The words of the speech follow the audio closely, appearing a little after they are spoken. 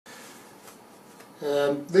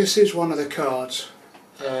This is one of the cards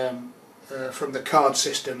from the card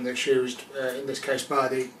system that's used in this case by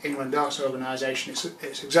the England Darts Organisation.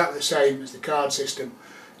 It's exactly the same as the card system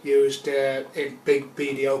used in big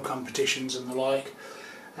BDO competitions and the like.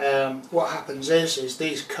 What happens is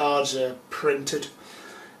these cards are printed.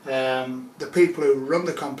 The people who run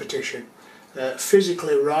the competition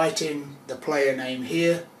physically write in the player name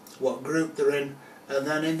here, what group they're in, and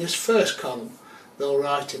then in this first column they'll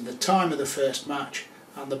write in the time of the first match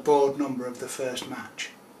and the board number of the first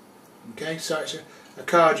match. Okay, so it's a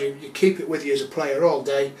card you keep it with you as a player all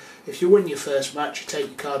day. If you win your first match, you take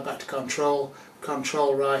your card back to control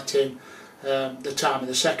write in the time of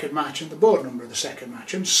the second match and the board number of the second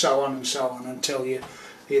match, and so on until you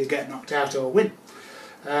either get knocked out or win.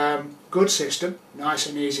 Good system, nice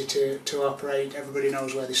and easy to operate, everybody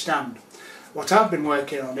knows where they stand. What I've been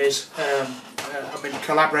working on is, I've been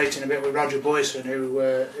collaborating a bit with Roger Boyson, who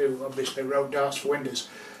obviously wrote Darts for Windows,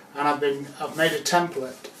 and I've made a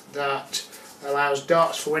template that allows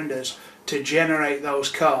Darts for Windows to generate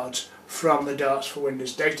those cards from the Darts for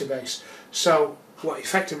Windows database. So what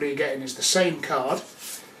effectively you're getting is the same card,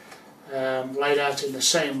 laid out in the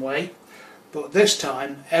same way, but this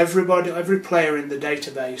time every player in the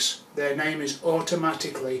database, their name is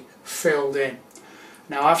automatically filled in.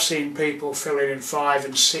 Now I've seen people filling in 500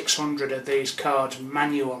 and 600 of these cards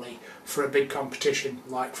manually for a big competition,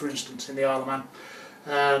 like for instance in the Isle of Man.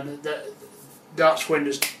 The Darts for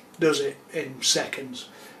Windows does it in seconds,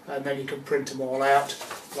 and then you can print them all out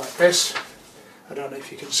like this. I don't know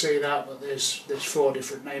if you can see that, but there's 4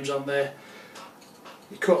 different names on there.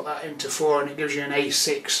 You cut that into 4 and it gives you an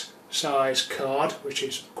A6 size card, which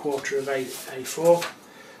is a quarter of A4,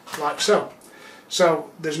 like so. So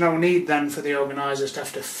there's no need then for the organisers to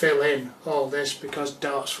have to fill in all this, because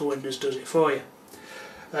Darts for Windows does it for you.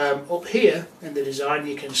 Up here in the design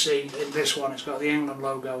you can see in this one it's got the England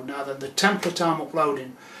logo. Now then, the template I'm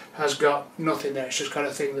uploading has got nothing there, it's just got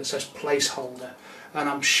a thing that says placeholder, and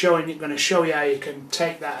I'm going to show you how you can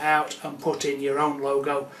take that out and put in your own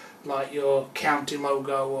logo, like your county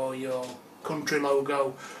logo or your country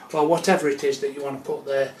logo or whatever it is that you want to put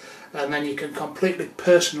there, and then you can completely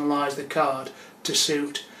personalise the card to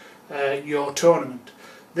suit your tournament.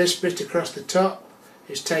 This bit across the top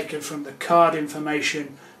is taken from the card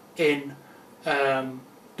information in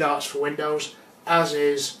Darts for Windows, as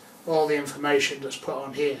is all the information that's put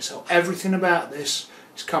on here. So everything about this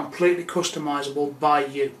is completely customisable by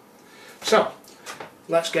you. So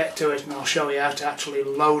let's get to it and I'll show you how to actually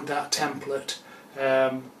load that template.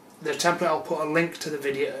 The template, I'll put a link to the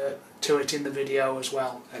video to it in the video as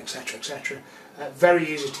well, etc, etc. Very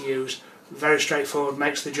easy to use, very straightforward,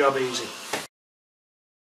 makes the job easy.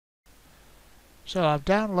 So I've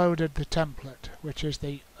downloaded the template, which is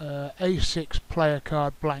the A6 player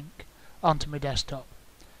card blank, onto my desktop.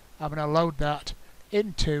 I'm going to load that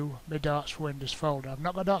into my Darts for Windows folder. I've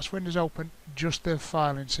not got Darts for Windows open, just the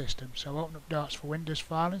filing system. So open up Darts for Windows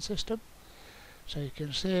filing system, so you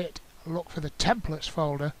can see it. Look for the templates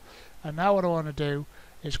folder, and now what I want to do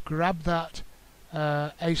is grab that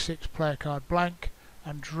A6 player card blank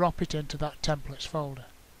and drop it into that templates folder.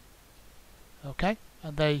 Okay,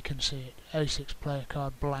 and there you can see it, A6 player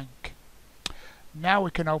card blank. Now we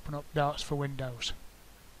can open up Darts for Windows.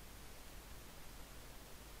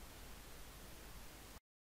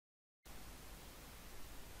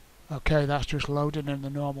 Okay, that's just loading in the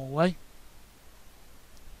normal way.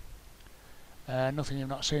 Nothing you've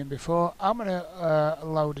not seen before. I'm going to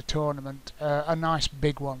load a tournament, a nice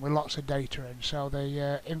big one with lots of data in. So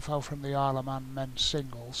the info from the Isle of Man men's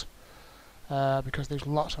singles, because there's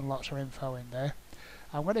lots and lots of info in there.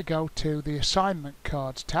 I'm going to go to the assignment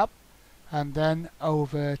cards tab, and then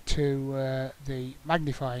over to the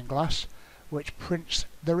magnifying glass, which prints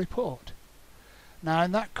the report. Now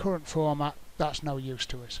in that current format, that's no use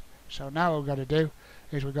to us. So now what we've got to do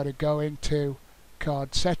is we've got to go into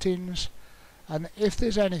card settings, and if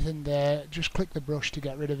there's anything there, just click the brush to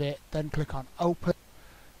get rid of it, then click on open,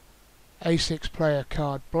 A6 player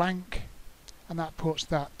card blank, and that puts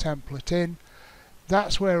that template in.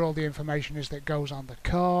 That's where all the information is that goes on the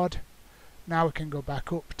card. Now we can go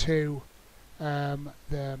back up to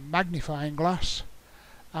the magnifying glass,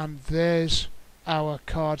 and there's our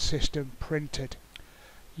card system printed.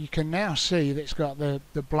 You can now see that it's got the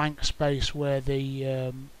blank space where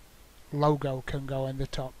the logo can go in the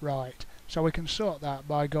top right. So we can sort that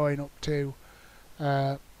by going up to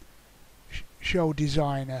Show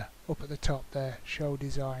Designer, up at the top there, Show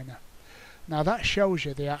Designer. Now that shows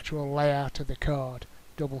you the actual layout of the card.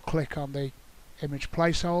 Double click on the image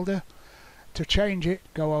placeholder. To change it,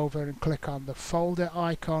 go over and click on the folder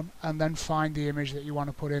icon and then find the image that you want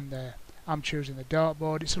to put in there. I'm choosing the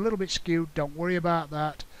dartboard. It's a little bit skewed, don't worry about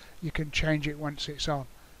that. You can change it once it's on.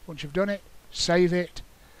 Once you've done it, save it.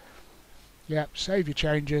 Yep, save your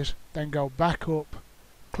changes, then go back up,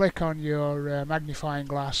 click on your magnifying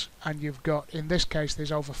glass, and you've got, in this case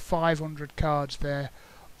there's over 500 cards there,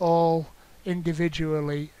 all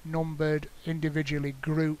individually numbered, individually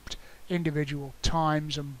grouped, individual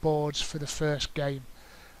times and boards for the first game.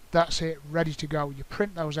 That's it, ready to go. You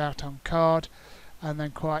print those out on card, and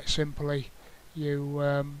then quite simply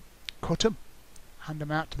you cut them, hand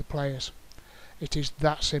them out to the players. It is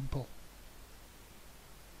that simple.